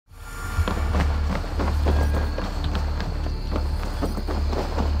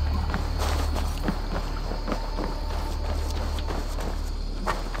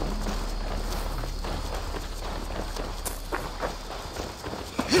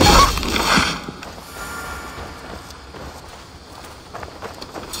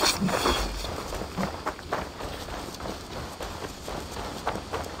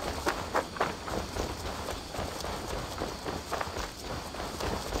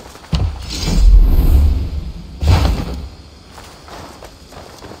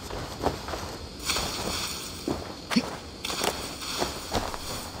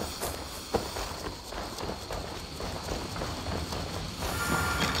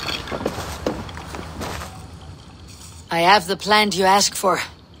I have the plant you asked for.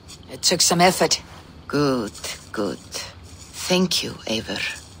 It took some effort. Good, good. Thank you, Eivor.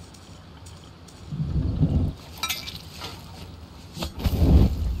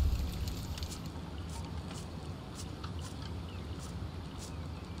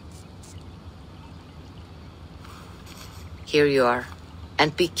 Here you are.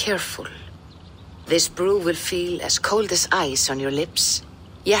 And be careful. This brew will feel as cold as ice on your lips,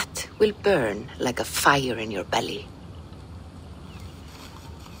 yet will burn like a fire in your belly.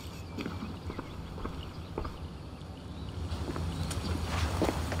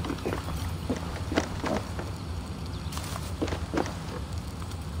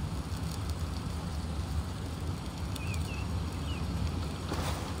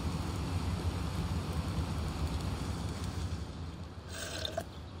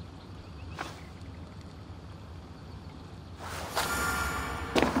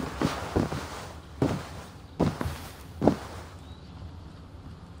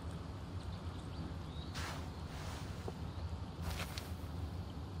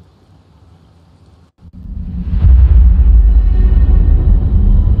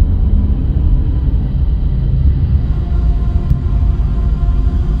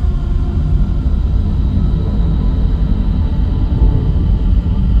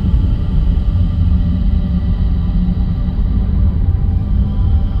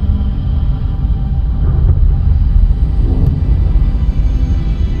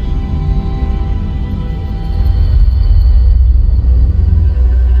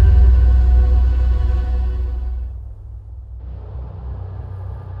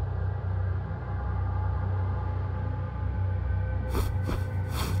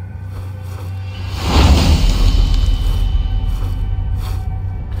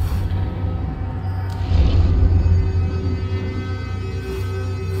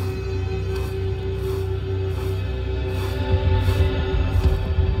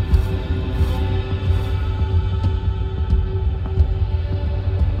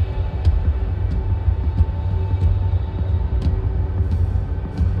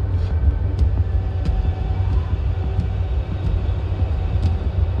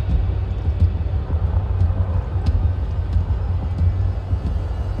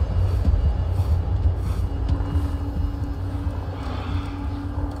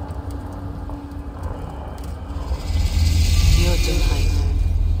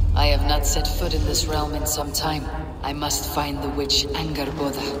 I have not set foot in this realm in some time. I must find the witch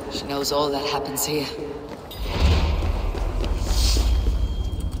Angerboda. She knows all that happens here.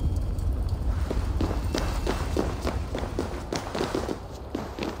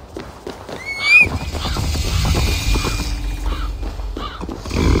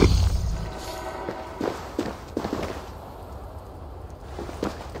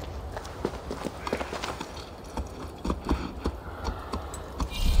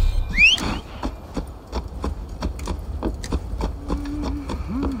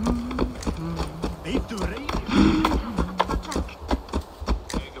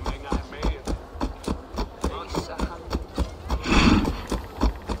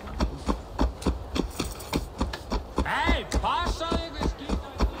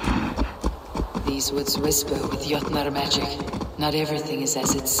 These woods whisper with Jotnar magic. Not everything is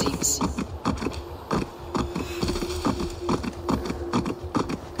as it seems.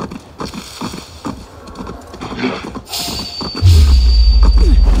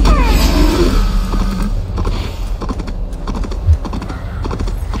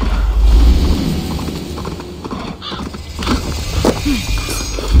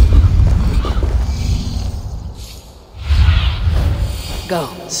 Go,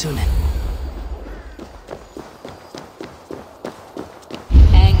 Sunan.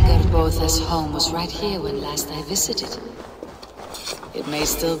 Angerbotha's home was right here when last I visited. It may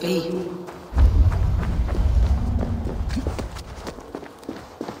still be.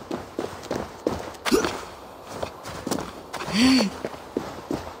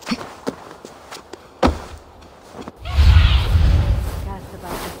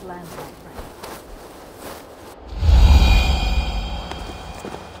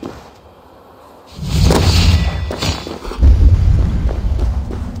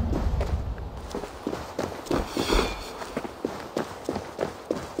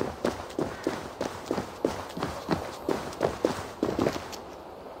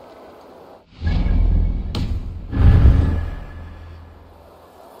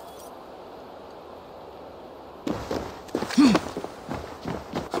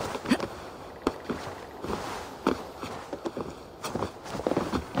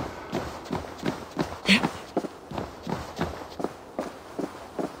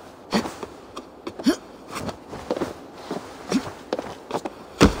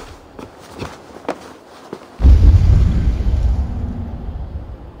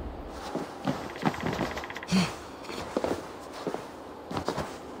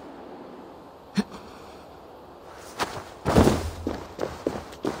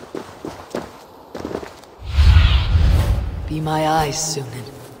 Be my eyes,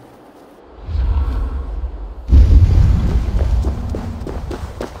 Sunan.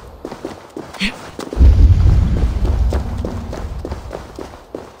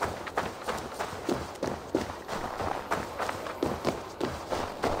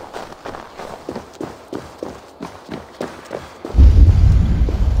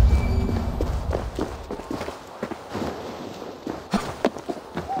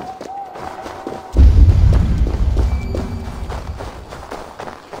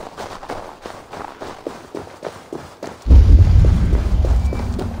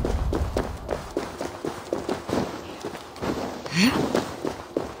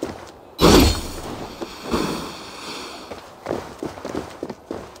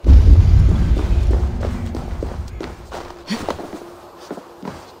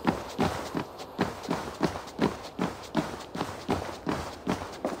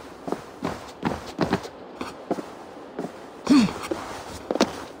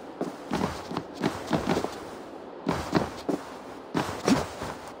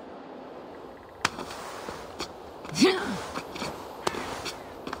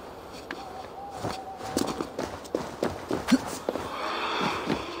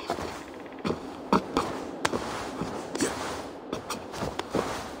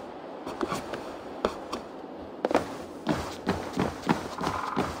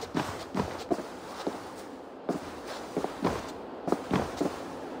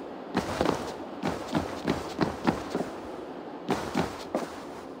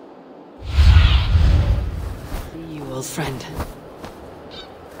 Friend.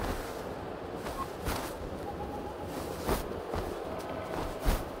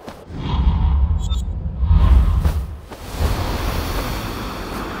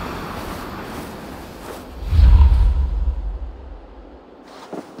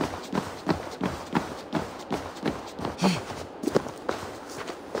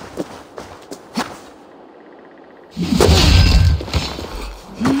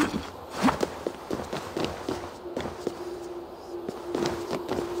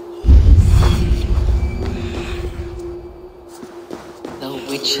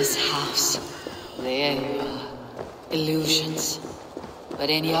 Witch's house. There you are. Illusions. But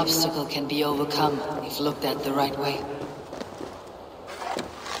any obstacle can be overcome if looked at the right way.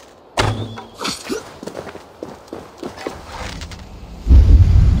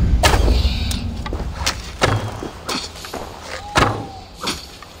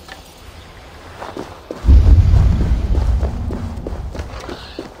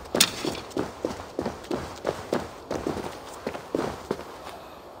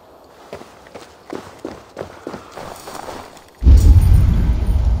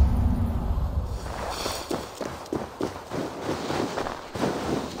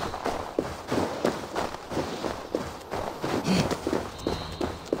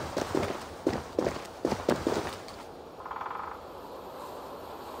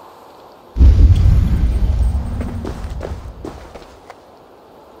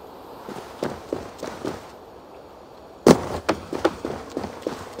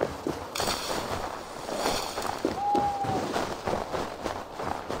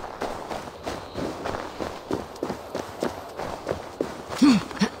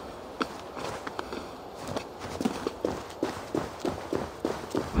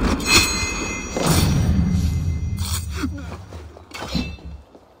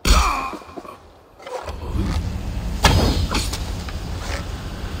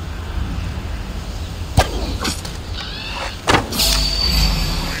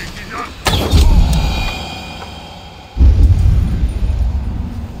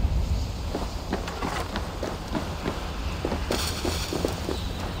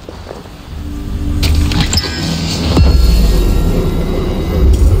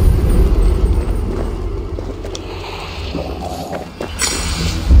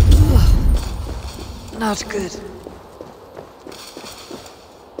 Not good.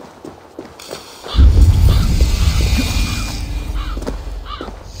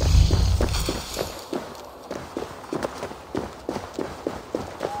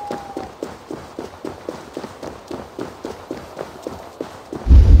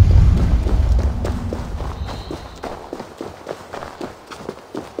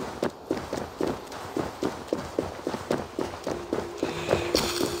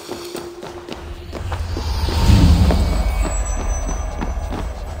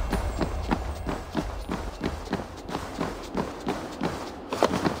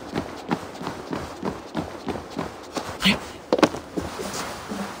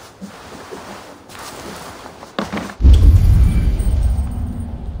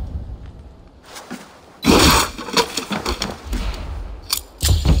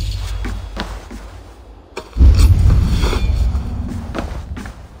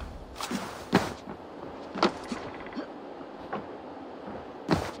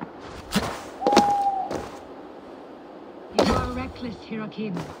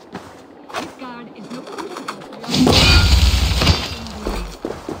 Hirakim. Midgard is no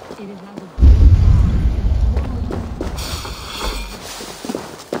It is as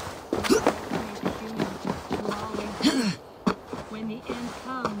when the end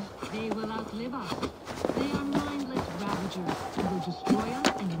comes, they will outlive us. They are mindless ravagers who will destroy us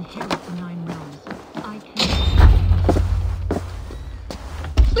and inherit the Nine Realms. I can...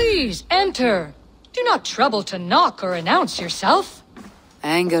 Please, enter. Do not trouble to knock or announce yourself.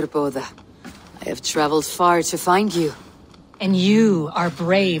 Angerboda, I have traveled far to find you. And you are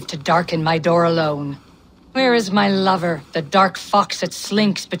brave to darken my door alone. Where is my lover, the dark fox that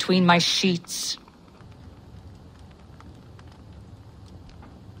slinks between my sheets?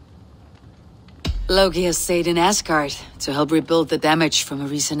 Loki has stayed in Asgard to help rebuild the damage from a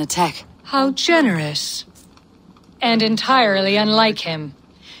recent attack. How generous. And entirely unlike him.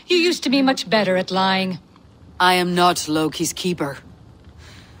 You used to be much better at lying. I am not Loki's keeper.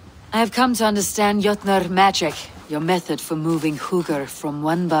 I have come to understand Jotnar magic, your method for moving Hugr from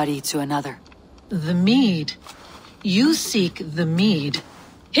one body to another. The mead. You seek the mead.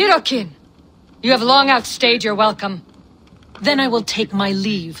 Hirokin! You have long outstayed your welcome. Then I will take my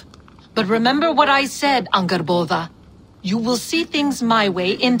leave. But remember what I said, Angerboda. You will see things my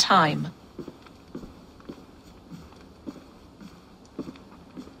way in time.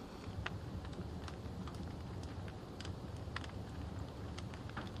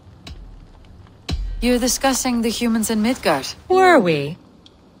 You're discussing the humans in Midgard. Were we?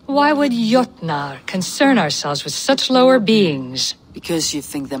 Why would Jotnar concern ourselves with such lower beings? Because you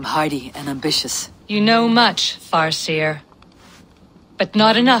think them hardy and ambitious. You know much, Farseer. But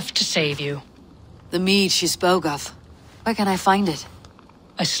not enough to save you. The mead she spoke of. Where can I find it?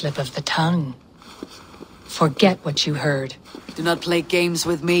 A slip of the tongue. Forget what you heard. Do not play games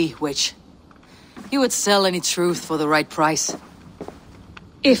with me, witch. You would sell any truth for the right price.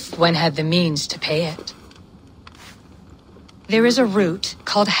 If one had the means to pay it. There is a root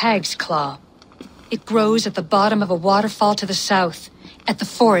called Hag's Claw. It grows at the bottom of a waterfall to the south, at the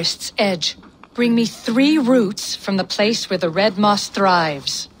forest's edge. Bring me 3 roots from the place where the red moss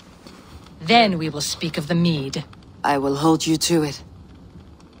thrives. Then we will speak of the mead. I will hold you to it.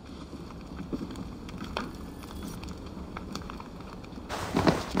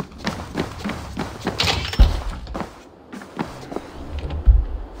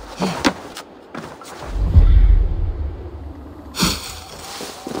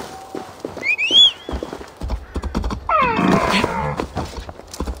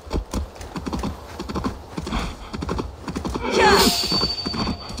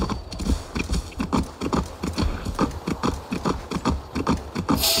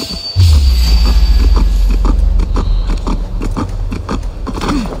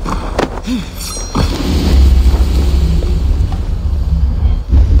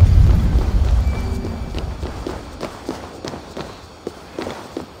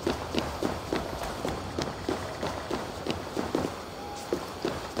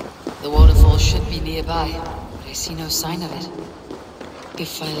 Nearby, but I see no sign of it.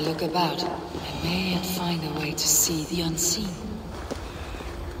 If I look about, I may yet find a way to see the unseen.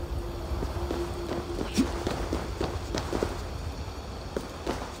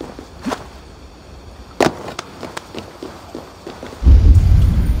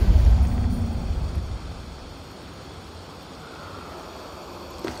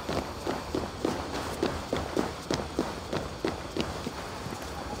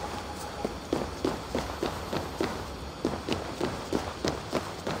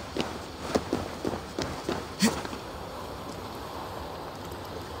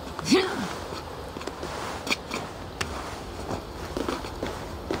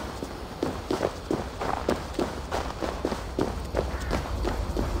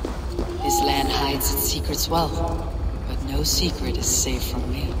 This land hides its secrets well, but no secret is safe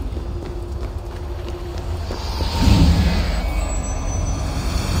from me.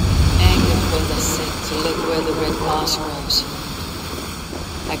 Anger us said to look where the red moss grows.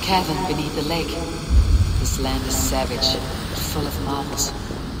 A cavern beneath the lake. This land is savage, but full of marvels.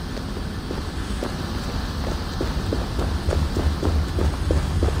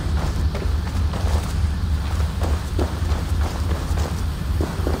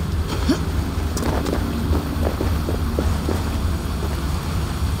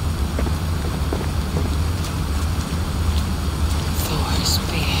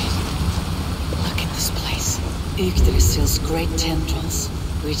 Yggdrasil's great tendrils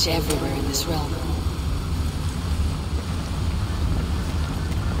reach everywhere in this realm.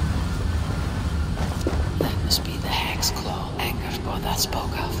 That must be the Hag's Claw Angerboda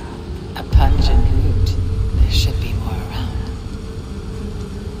spoke of. A pungent root. There should be more around.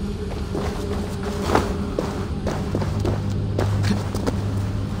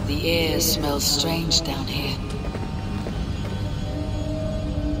 The air smells strange down here.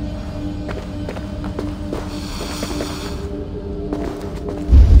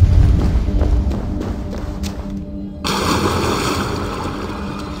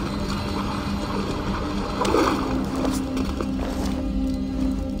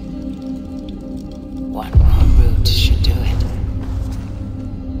 One more route should do it.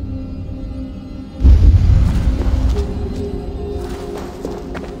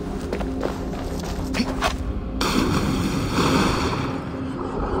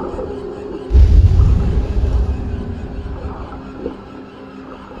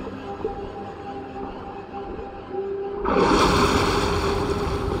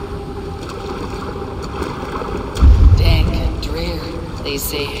 They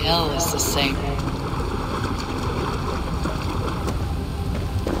say hell is the same.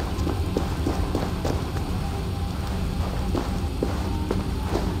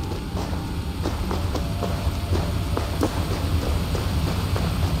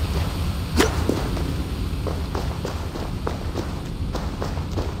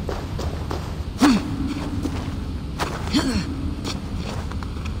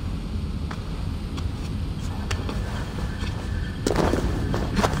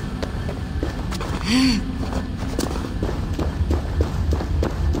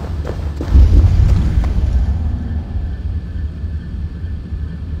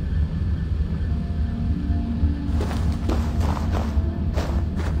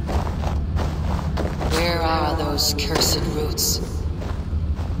 Where are those cursed roots?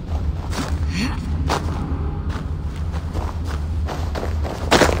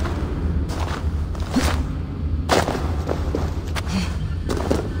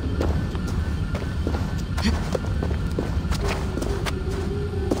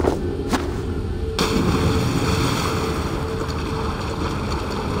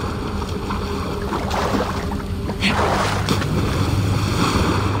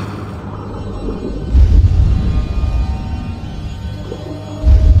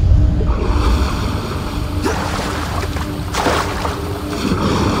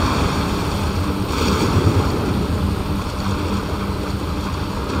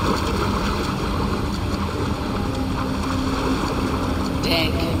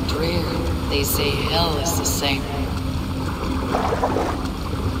 They say hell is the same.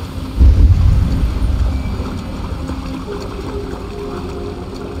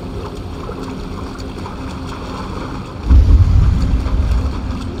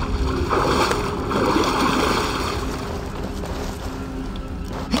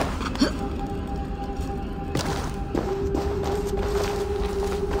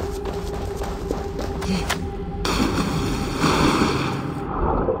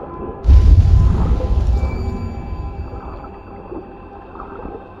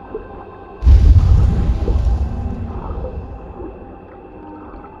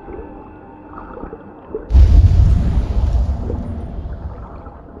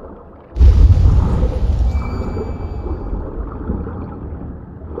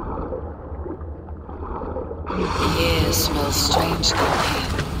 The air smells strange down here.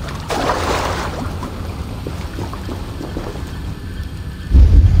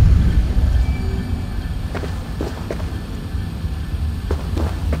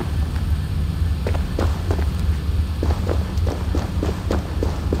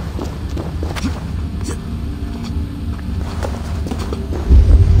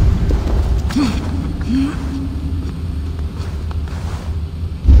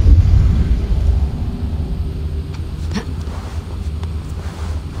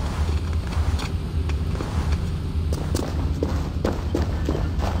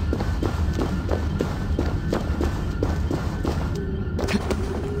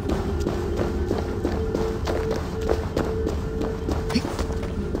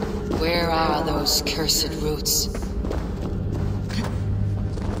 Where are those cursed roots?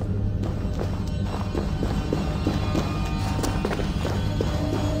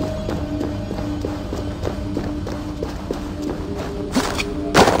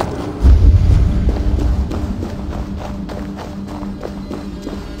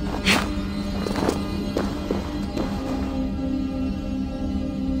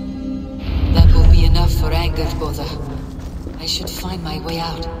 That will be enough for Angerboda. I should find my way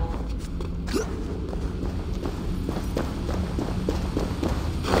out.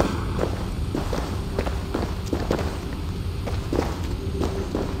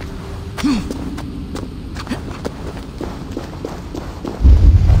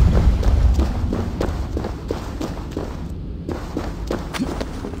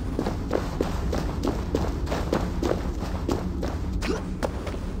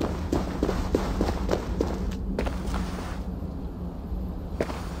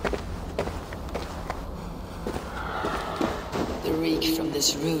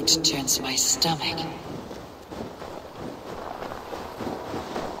 This root turns my stomach.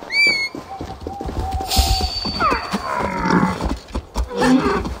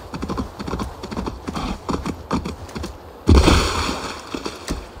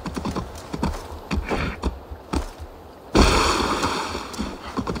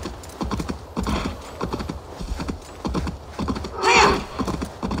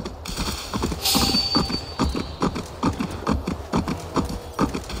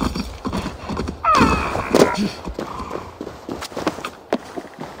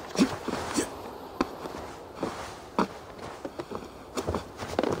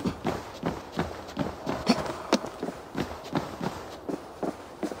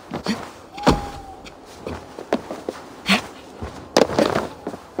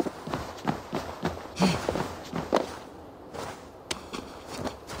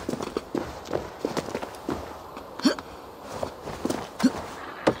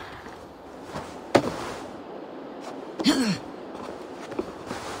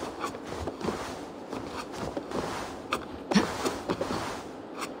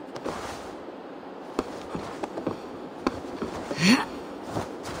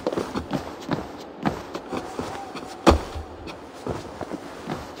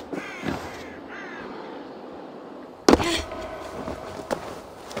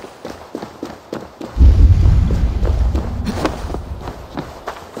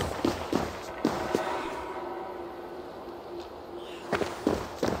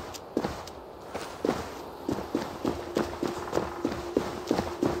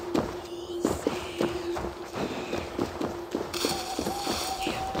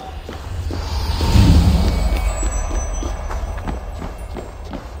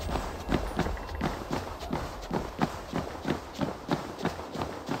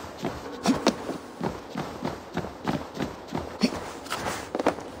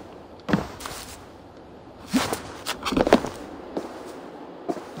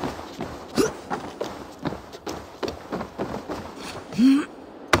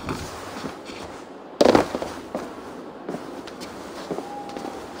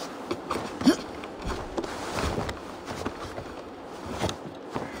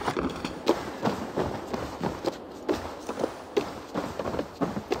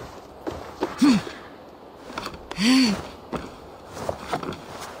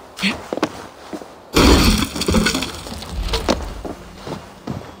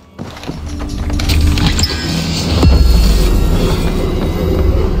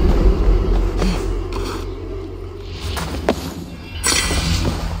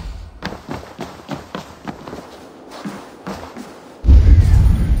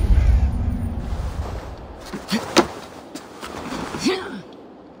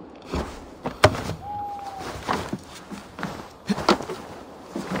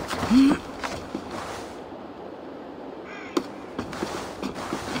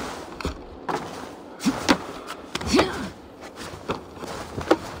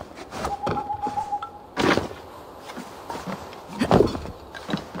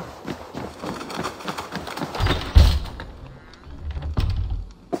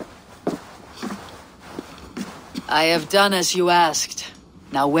 I have done as you asked.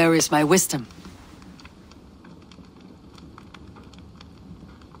 Now where is my wisdom?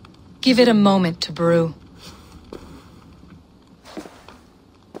 Give it a moment to brew.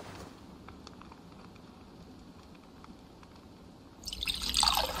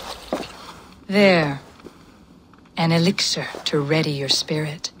 There. An elixir to ready your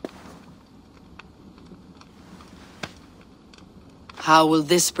spirit. How will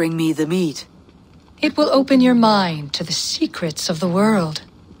this bring me the mead? It will open your mind to the secrets of the world.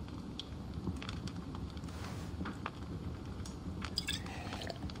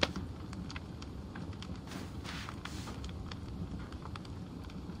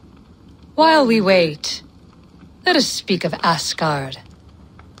 While we wait, let us speak of Asgard.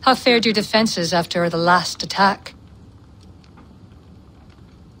 How fared your defenses after the last attack?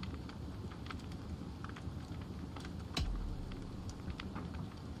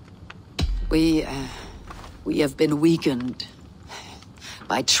 We have been weakened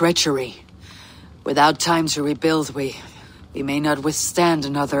by treachery. Without time to rebuild, we may not withstand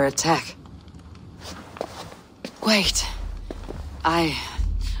another attack. Wait. I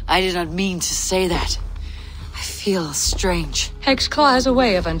did not mean to say that. I feel strange. Hexclaw has a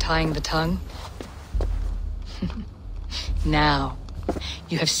way of untying the tongue. Now,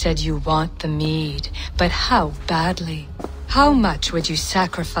 you have said you want the mead, but how badly? How much would you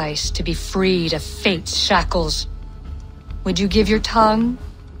sacrifice to be freed of fate's shackles? Would you give your tongue,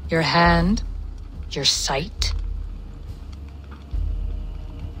 your hand, your sight?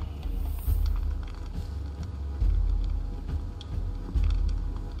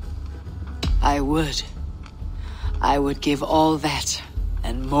 I would. I would give all that,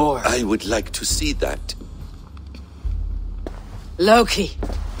 and more. I would like to see that. Loki,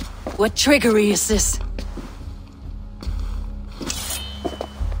 what trickery is this?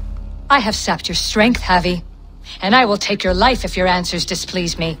 I have sapped your strength, Havi. And I will take your life if your answers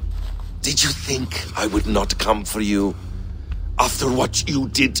displease me. Did you think I would not come for you? After what you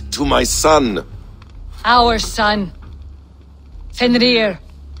did to my son? Our son. Fenrir.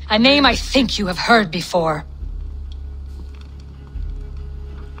 A name I think you have heard before.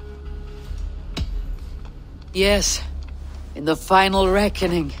 Yes. In the final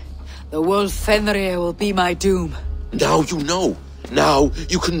reckoning, the wolf Fenrir will be my doom. Now you know. Now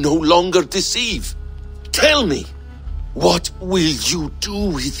you can no longer deceive. Tell me, what will you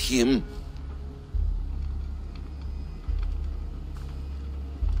do with him?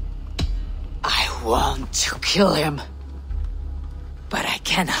 I want to kill him. But I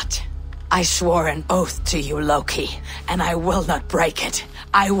cannot. I swore an oath to you, Loki, and I will not break it.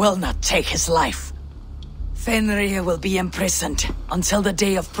 I will not take his life. Fenrir will be imprisoned until the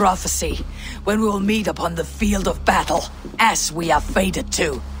day of prophecy, when we will meet upon the field of battle, as we are fated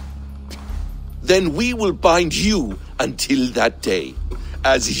to. Then we will bind you until that day,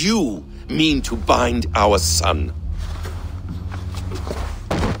 as you mean to bind our son.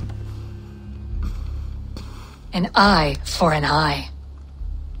 An eye for an eye.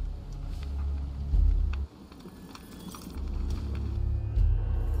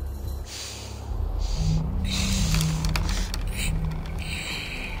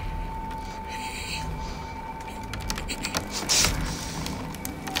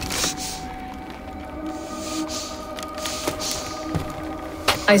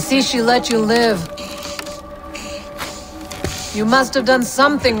 I see she let you live. You must have done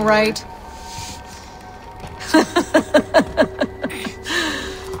something right.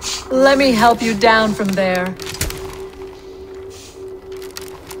 Let me help you down from there.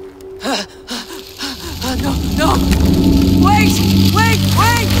 No, no! Wait! Wait!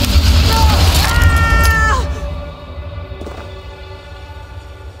 Wait! No! Ah!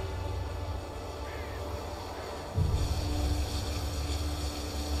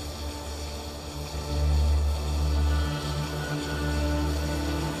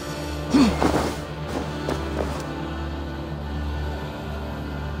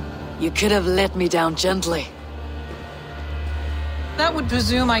 You could have let me down gently. That would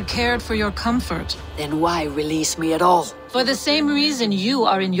presume I cared for your comfort. Then why release me at all? For the same reason you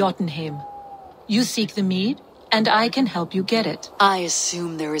are in Jotunheim. You seek the mead, and I can help you get it. I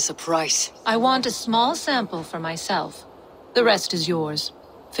assume there is a price. I want a small sample for myself. The rest is yours.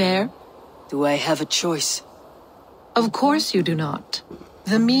 Fair? Do I have a choice? Of course you do not.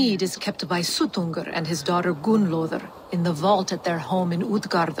 The mead is kept by Suttungr and his daughter Gunnlóðr in the vault at their home in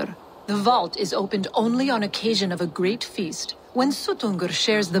Utgardr. The vault is opened only on occasion of a great feast, when Suttungr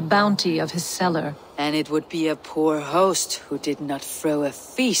shares the bounty of his cellar. And it would be a poor host who did not throw a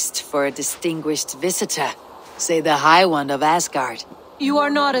feast for a distinguished visitor. Say the High One of Asgard. You are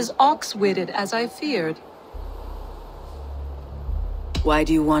not as ox-witted as I feared. Why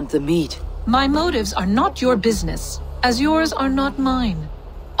do you want the meat? My motives are not your business, as yours are not mine.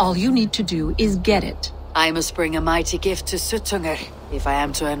 All you need to do is get it. I must bring a mighty gift to Suttungr, if I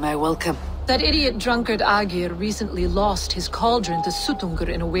am to earn my welcome. That idiot drunkard Agir recently lost his cauldron to Suttungr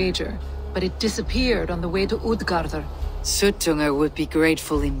in a wager, but it disappeared on the way to Utgardr. Suttungr would be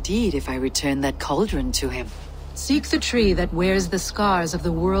grateful indeed if I returned that cauldron to him. Seek the tree that wears the scars of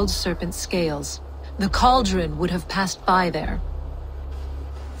the world's serpent scales. The cauldron would have passed by there.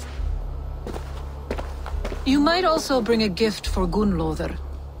 You might also bring a gift for Gunnlóðr.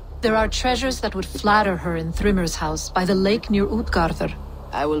 There are treasures that would flatter her in Thrimmer's house by the lake near Utgardr.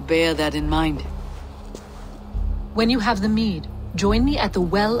 I will bear that in mind. When you have the mead, join me at the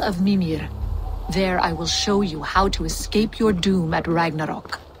Well of Mimir. There I will show you how to escape your doom at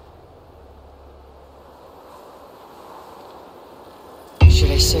Ragnarok.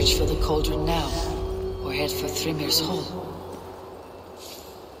 Should I search for the cauldron now, or head for Thrimmir's hall?